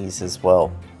Amy's as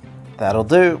well. That'll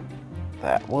do.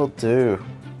 That will do.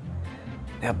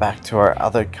 Now back to our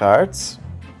other cards.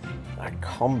 Our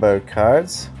combo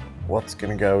cards. What's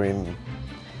going to go in?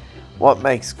 What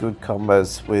makes good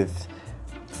combos with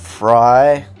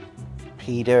Fry,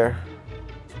 Peter,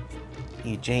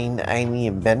 Eugene, Amy,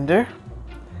 and Bender?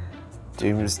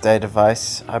 Doomsday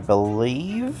Device, I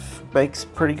believe, makes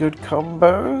pretty good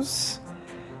combos.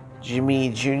 Jimmy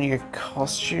Jr.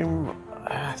 Costume,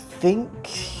 I think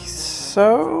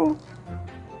so.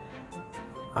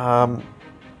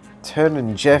 Turd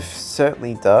and Jeff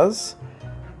certainly does.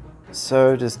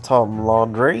 So does Tom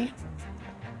Laundry.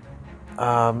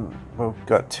 We've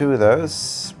got 2 of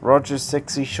those. Roger's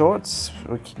Sexy Shorts,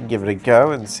 we can give it a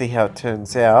go and see how it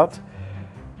turns out.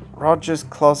 Roger's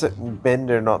Closet and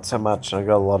Bender, not so much. I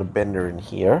got a lot of Bender in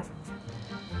here.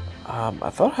 I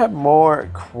thought I had more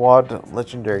quad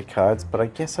legendary cards, but I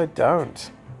guess I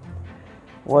don't.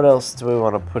 What else do we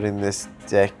want to put in this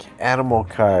deck? Animal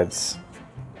cards.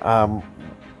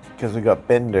 Because we got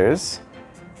Benders.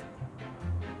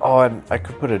 Oh, and I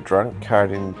could put a drunk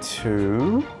card in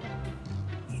too.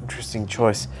 Interesting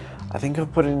choice. I think I'll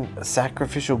put in a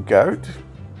sacrificial goat.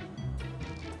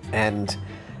 And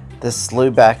the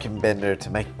slewback and Bender to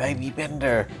make baby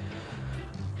Bender.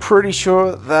 Pretty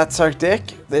sure that's our deck.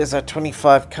 There's our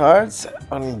 25 cards.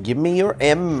 And give me your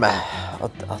M.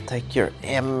 I'll take your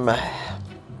M.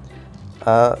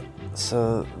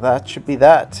 So that should be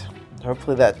that.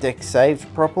 Hopefully that deck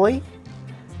saved properly.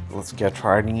 Let's go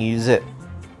try and use it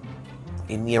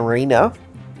in the arena.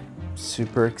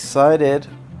 Super excited.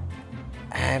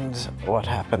 And what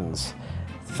happens?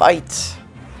 Fight.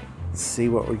 Let's see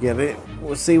what we get.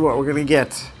 We'll see what we're gonna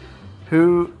get.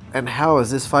 Who and how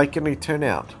is this fight gonna turn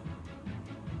out?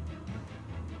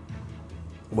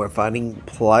 We're fighting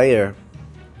player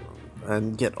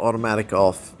and get automatic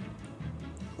off.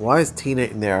 Why is Tina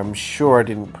in there? I'm sure I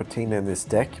didn't put Tina in this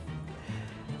deck.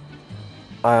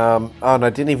 Oh, and I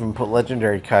didn't even put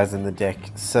legendary cards in the deck.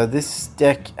 So this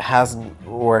deck hasn't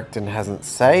worked and hasn't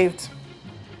saved,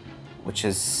 which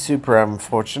is super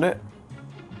unfortunate.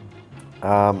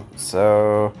 Oh,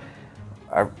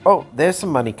 there's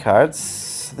some money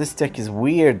cards. So this deck is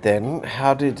weird then.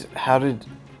 How did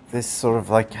this sort of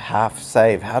like half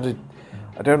save? I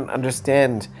don't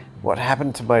understand what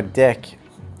happened to my deck.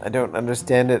 I don't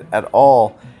understand it at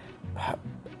all.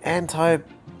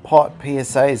 Anti-pot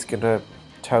PSA is going to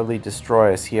totally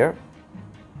destroy us here.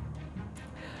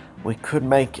 We could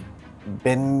make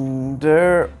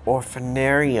Bender or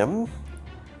Phanarium.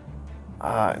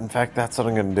 In fact, that's what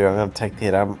I'm going to do. I'm going to take the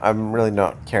hit. I'm really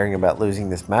not caring about losing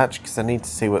this match because I need to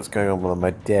see what's going on with my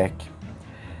deck.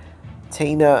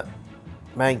 Tina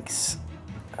makes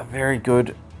a very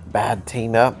good bad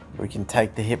Tina. We can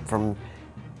take the hit from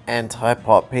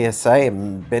Anti-Pot PSA,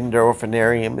 and Bender or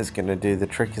Phanarium is going to do the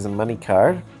trick as a money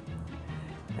card.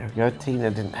 There we go.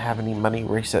 Tina didn't have any money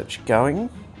research going.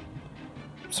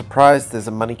 Surprised there's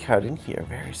a money card in here.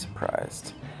 Very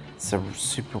surprised. It's a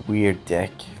super weird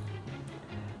deck.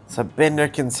 So Bender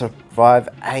can survive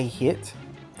a hit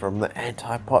from the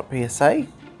Anti-Pot PSA.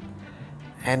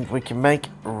 And we can make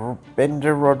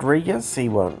Bender Rodriguez. He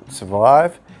won't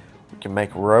survive. We can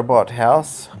make Robot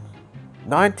House.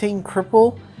 19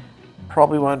 cripple.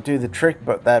 Probably won't do the trick,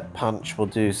 but that punch will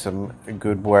do some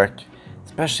good work.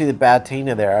 Especially the bad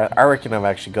Tina there. I reckon I've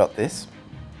actually got this.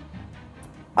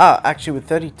 Actually with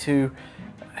 32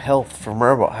 health from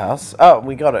Robot House. Oh,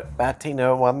 we got it. Bad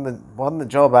Tina won the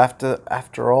job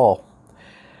after all.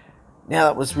 Now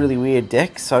that was really weird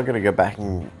deck, so I'm gonna go back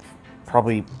and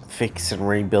probably fix and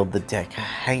rebuild the deck. I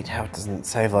hate how it doesn't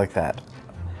save like that.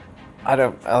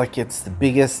 It's the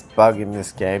biggest bug in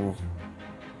this game.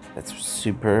 It's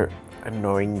super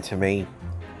annoying to me.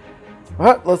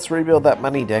 But let's rebuild that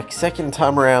money deck. Second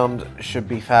time around should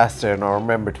be faster, and I'll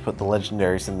remember to put the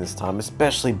legendaries in this time,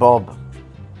 especially Bob.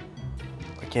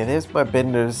 Okay, there's my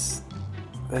Benders.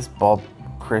 There's Bob,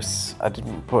 Chris. I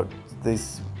didn't put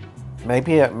these.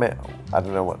 Maybe I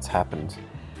don't know what's happened.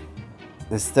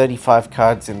 There's 35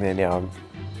 cards in there now.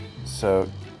 So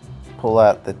pull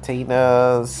out the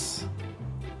Tinas.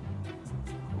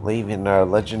 Leave in our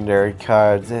legendary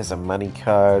cards. There's our money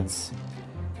cards.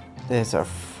 There's our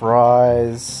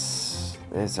Fries.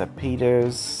 There's our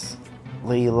Peters.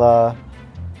 Leela.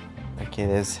 Okay,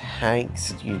 there's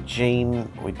Hanks,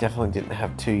 Eugene. We definitely didn't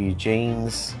have two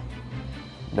Eugenes.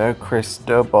 No Chris,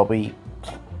 no Bobby.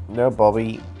 No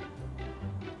Bobby.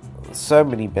 So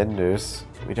many Benders.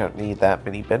 We don't need that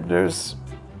many Benders.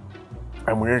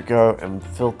 And we're going to go and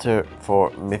filter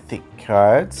for mythic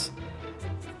cards.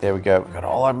 There we go. We've got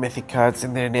all our mythic cards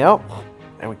in there now.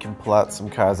 And we can pull out some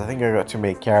cards. I think I got too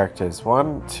many characters.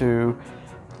 1, 2,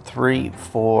 3,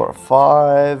 4,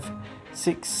 5,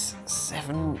 6,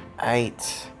 7,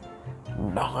 8,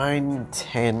 9,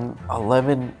 10,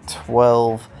 11,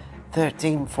 12,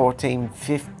 13, 14,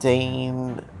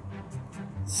 15,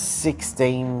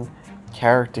 16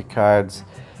 character cards.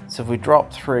 So if we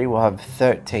drop 3, we'll have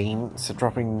 13. So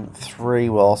dropping 3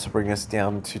 will also bring us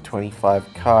down to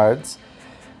 25 cards.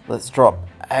 Let's drop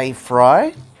a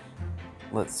Fry.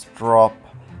 Let's drop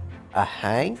a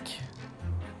Hank.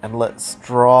 And let's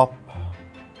drop...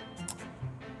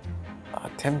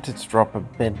 I'm tempted to drop a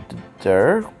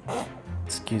Bender.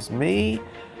 Excuse me.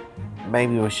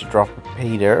 Maybe we should drop a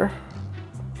Peter.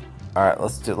 Alright,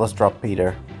 let's drop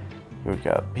Peter. Here we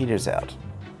go. Peter's out.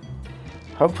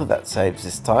 Hopefully that saves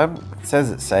this time. It says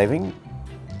it's saving.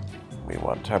 We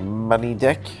want our money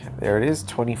deck. There it is.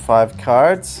 25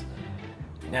 cards.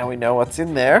 Now we know what's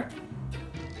in there.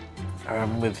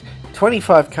 With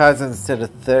 25 cards instead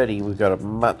of 30, we've got a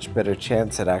much better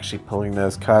chance at actually pulling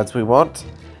those cards we want.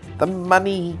 The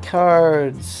money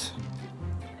cards.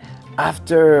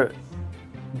 After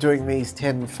doing these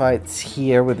 10 fights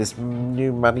here with this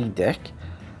new money deck,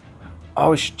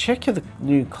 we should check if the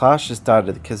new clash has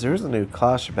started, because there is a new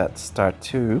clash about to start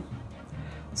too.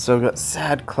 So we've got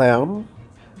Sad Clown.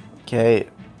 Okay,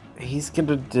 he's going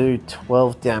to do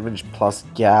 12 damage plus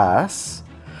gas.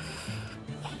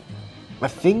 I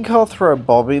think I'll throw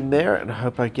Bob in there and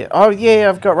hope I get... Oh yeah,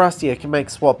 I've got Rusty. I can make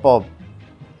Swat Bob.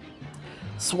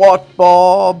 Swat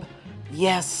Bob!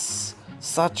 Yes!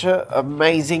 Such an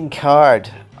amazing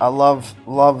card. I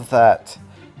love that.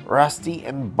 Rusty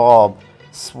and Bob.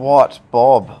 Swat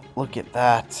Bob. Look at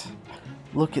that.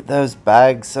 Look at those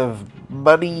bags of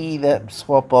money that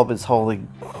Swat Bob is holding.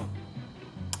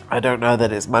 I don't know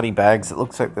that it's money bags. It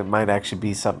looks like there might actually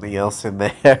be something else in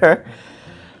there.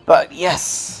 But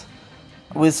yes!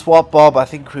 With Swat Bob, I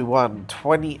think we won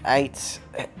 28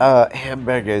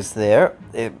 hamburgers there.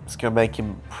 It's going to make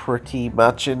him pretty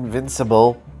much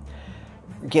invincible.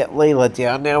 Get Leela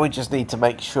down. Now we just need to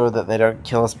make sure that they don't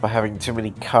kill us by having too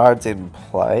many cards in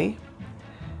play.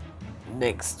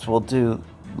 Next we'll do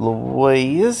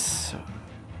Louise.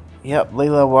 Yep,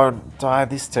 Leela won't die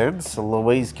this turn, so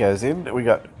Louise goes in. We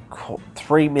got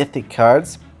 3 mythic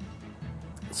cards.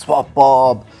 Swap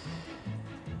Bob.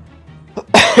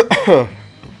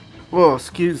 Oh,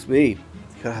 excuse me.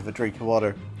 Gotta have a drink of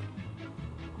water.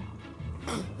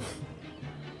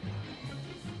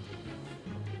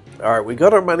 Alright, we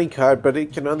got our money card, but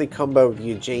it can only combo with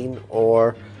Eugene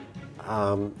or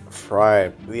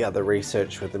Fry. The other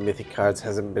research with the mythic cards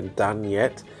hasn't been done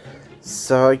yet.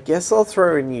 So I guess I'll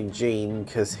throw in Eugene,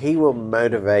 because he will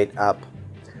motivate up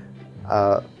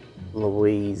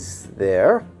Louise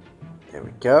there. There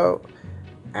we go.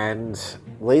 And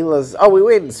Leela's... Oh, we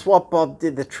win! Swap Bob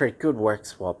did the trick. Good work,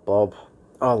 Swap Bob.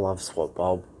 I love Swap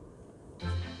Bob.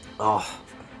 Oh,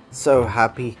 so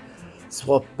happy.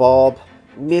 Swap Bob.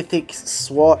 Mythic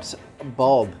SWAT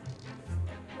Bob.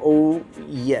 Oh,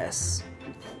 yes.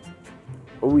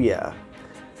 Oh, yeah.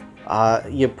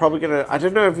 You're probably gonna... I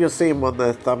don't know if you'll see him on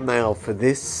the thumbnail for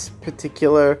this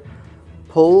particular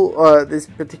pull, or this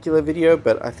particular video,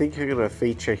 but I think you're gonna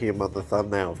feature him on the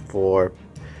thumbnail for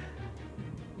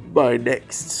my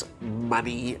next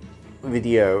money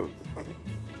video.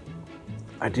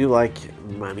 I do like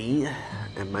money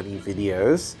and money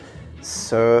videos,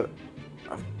 so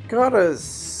I've got a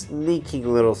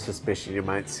sneaking little suspicion you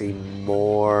might see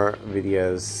more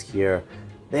videos here.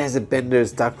 There's a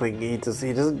Bender's Duckling. He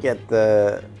doesn't get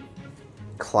the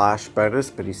Clash bonus,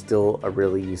 but he's still a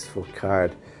really useful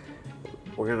card.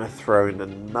 We're gonna throw in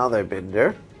another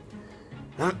Bender,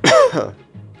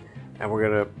 and we're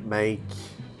gonna make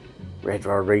Red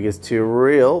Rodriguez 2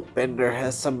 real. Bender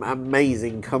has some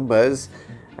amazing combos,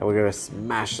 and we're gonna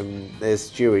smash them.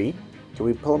 There's Stewie. Can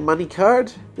we pull a money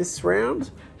card this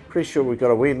round? Pretty sure we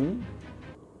got a win.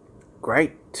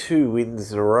 Great, 2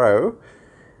 wins in a row.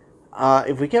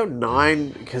 If we go 9,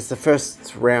 because the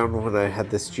first round when I had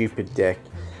the stupid deck,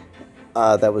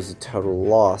 that was a total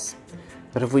loss.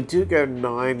 But if we do go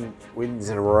 9 wins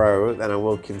in a row, then I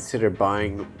will consider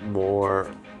buying more,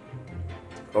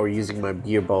 or using my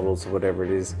beer bottles or whatever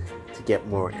it is to get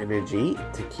more energy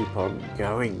to keep on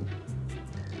going.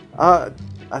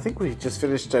 I think we just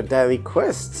finished our daily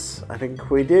quests. I think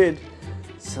we did.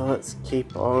 So let's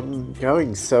keep on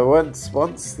going. So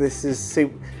once this is... See,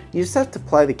 you just have to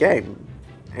play the game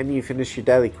and you finish your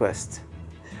daily quest.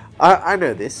 I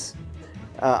know this.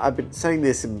 I've been saying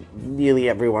this in nearly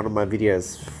every one of my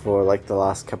videos for like the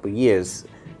last couple of years,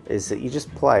 is that you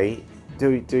just play,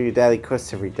 do your daily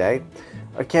quests every day.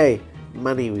 Okay,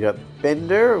 money, we got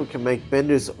Bender. We can make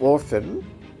Bender's Orphan.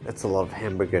 That's a lot of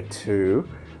hamburger too.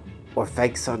 Or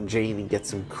fake Sun Gene and get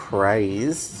some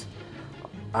crazed.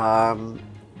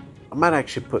 I might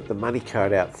actually put the money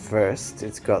card out first.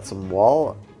 It's got some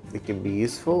wall. It can be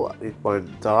useful. It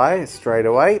won't die straight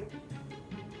away.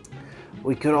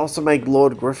 We could also make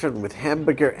Lord Griffin with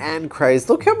hamburger and craze.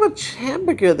 Look how much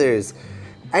hamburger there is.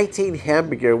 18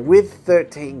 hamburger with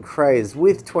 13 craze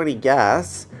with 20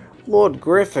 gas. Lord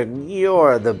Griffin,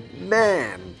 you're the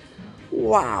man.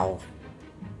 Wow.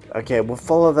 Okay, we'll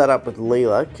follow that up with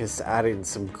Leela, because add in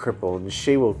some cripple, and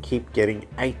she will keep getting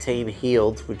 18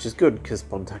 healed, which is good, because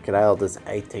Pontucket Ale does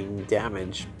 18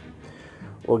 damage.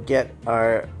 We'll get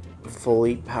our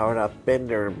fully powered up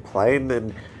Bender in play, and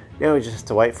then now we just have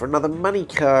to wait for another money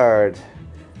card.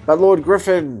 But Lord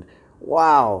Griffin,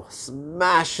 wow,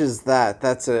 smashes that.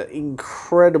 That's an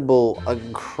incredible,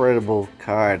 incredible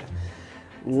card.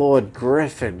 Lord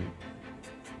Griffin.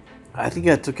 I think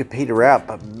I took a Peter out,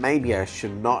 but maybe I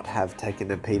should not have taken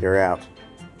a Peter out.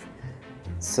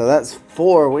 So that's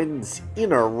 4 wins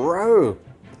in a row.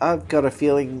 I've got a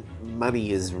feeling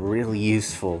money is really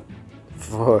useful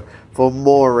for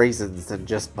more reasons than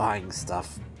just buying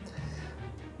stuff.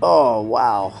 Oh,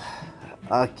 wow.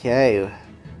 Okay.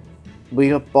 We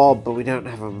got Bob, but we don't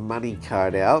have a money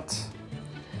card out.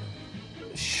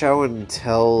 Show and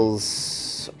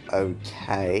Tell's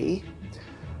okay.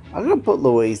 I'm going to put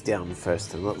Louise down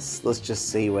first, and let's just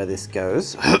see where this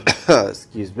goes.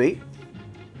 Excuse me.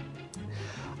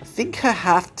 I think I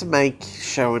have to make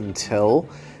Show and Tell,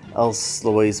 else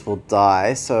Louise will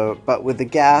die. So, but with the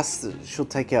gas, she'll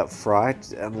take out Fry,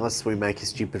 unless we make a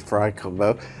stupid Fry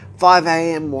combo. 5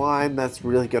 AM wine, that's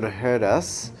really going to hurt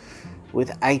us.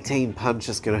 With 18 punch,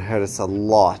 it's going to hurt us a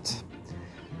lot.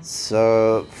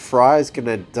 So, Fry's going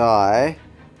to die.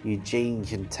 Eugene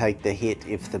can take the hit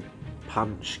if the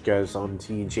punch goes on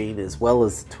to Eugene, as well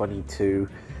as 22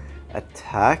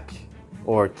 attack.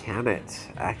 Or can it?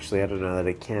 Actually, I don't know that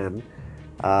it can.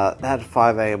 That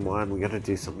 5 AM one, we got to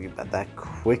do something about that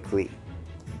quickly.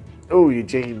 Oh,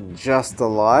 Eugene just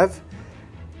alive.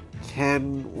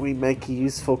 Can we make a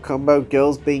useful combo?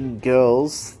 Girls being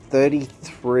girls,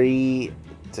 33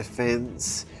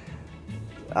 defense.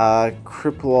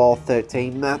 Cripple all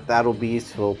 13, that'll be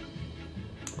useful.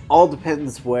 All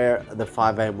depends where the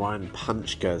 5am1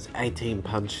 punch goes. 18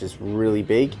 punch is really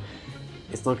big.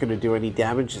 It's not going to do any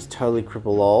damage, it's totally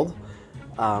cripple all.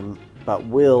 But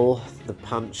will the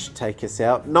punch take us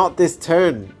out? Not this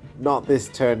turn. Not this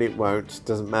turn, it won't.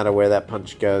 Doesn't matter where that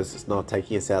punch goes, it's not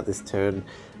taking us out this turn.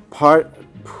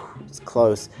 It's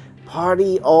close.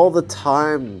 Party all the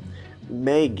time.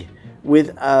 Meg with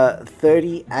a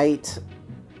 38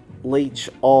 leech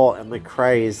all and the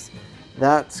craze.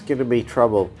 That's going to be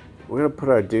trouble. We're going to put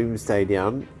our doomsday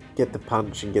down, get the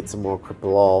punch and get some more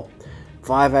cripple all.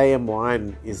 5am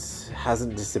wine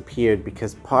hasn't disappeared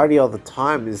because party all the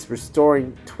time is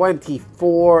restoring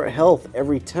 24 health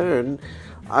every turn.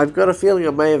 I've got a feeling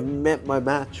I may have met my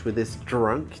match with this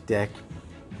drunk deck.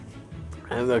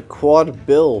 And the quad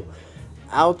bill.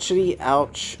 Ouchity,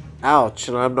 ouch, ouch.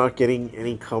 And I'm not getting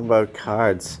any combo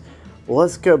cards. Well,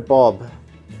 let's go Bob.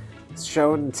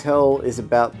 Show and tell is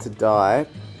about to die.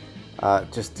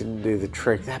 Just didn't do the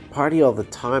trick. That party all the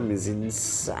time is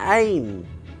insane.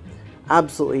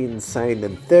 Absolutely insane.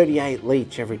 And 38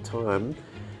 leech every time.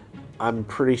 I'm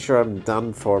pretty sure I'm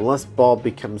done for. Unless Bob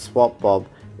becomes Swap Bob.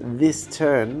 This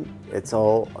turn, it's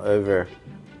all over.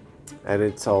 And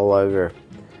it's all over.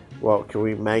 What can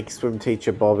we make? Swim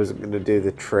Teacher Bob isn't going to do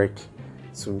the trick.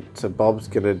 So Bob's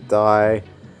going to die.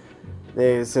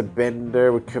 There's a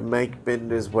Bender. We can make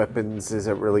Bender's weapons. Is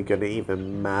it really going to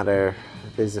even matter?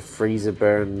 There's a Freezer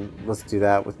Burn. Let's do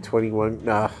that with 21.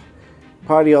 Nah.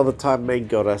 Party all the time. Meg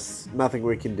got us. Nothing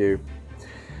we can do.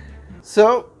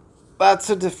 So, that's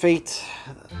a defeat.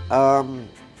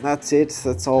 That's it.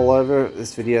 That's all over.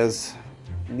 This video's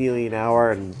nearly an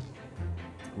hour and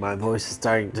my voice is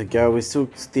starting to go. We still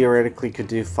theoretically could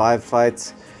do 5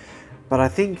 fights. But I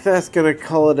think that's going to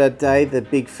call it a day. The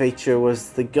big feature was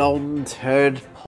the golden turd